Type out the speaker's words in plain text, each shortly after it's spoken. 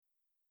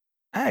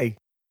Hey,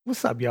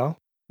 what's up, y'all?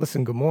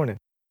 Listen, good morning.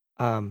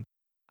 Um,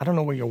 I don't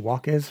know where your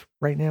walk is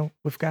right now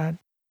with God,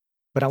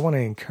 but I want to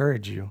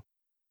encourage you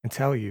and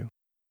tell you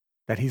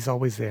that He's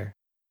always there.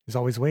 He's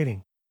always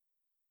waiting.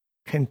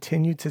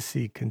 Continue to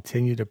seek,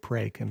 continue to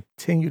pray,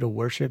 continue to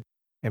worship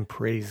and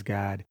praise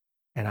God.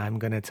 And I'm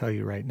going to tell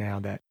you right now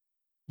that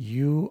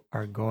you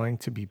are going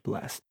to be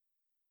blessed.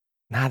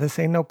 Now, this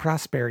ain't no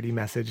prosperity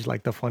message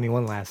like the funny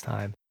one last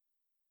time.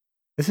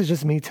 This is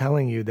just me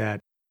telling you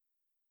that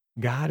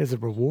God is a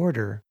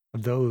rewarder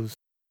of those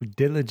who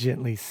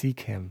diligently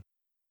seek Him.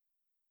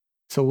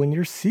 So when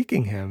you're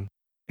seeking Him,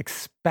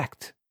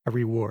 expect a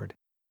reward.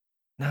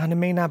 Now, and it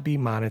may not be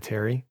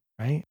monetary,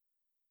 right?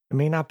 It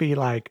may not be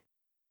like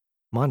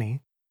money,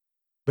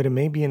 but it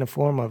may be in the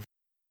form of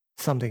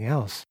something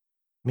else.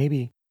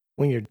 Maybe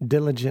when you're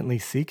diligently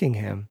seeking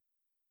Him,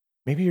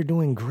 maybe you're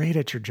doing great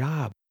at your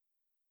job,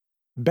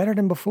 better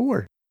than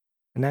before.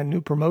 And that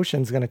new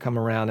promotion is going to come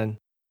around, and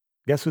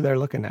guess who they're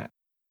looking at?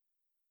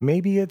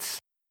 Maybe it's,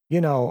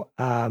 you know,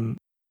 um,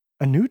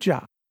 a new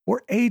job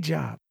or a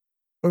job,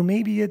 or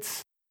maybe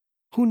it's,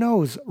 who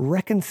knows,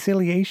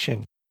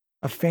 reconciliation,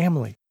 a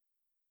family.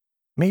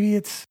 Maybe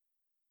it's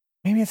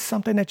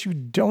something that you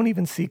don't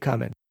even see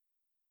coming,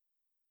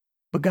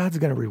 but God's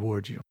going to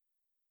reward you.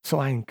 So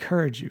I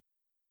encourage you,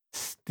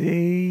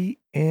 stay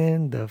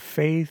in the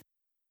faith,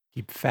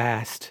 keep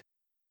fast,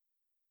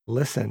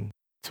 listen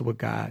to what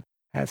God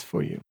has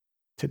for you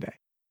today.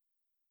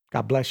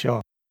 God bless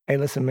y'all. Hey,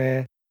 listen,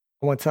 man,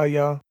 I want to tell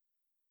y'all,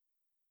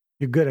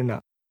 you're good enough.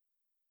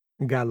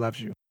 God loves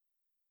you.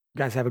 You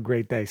guys have a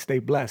great day. Stay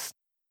blessed.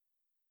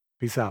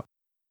 Peace out.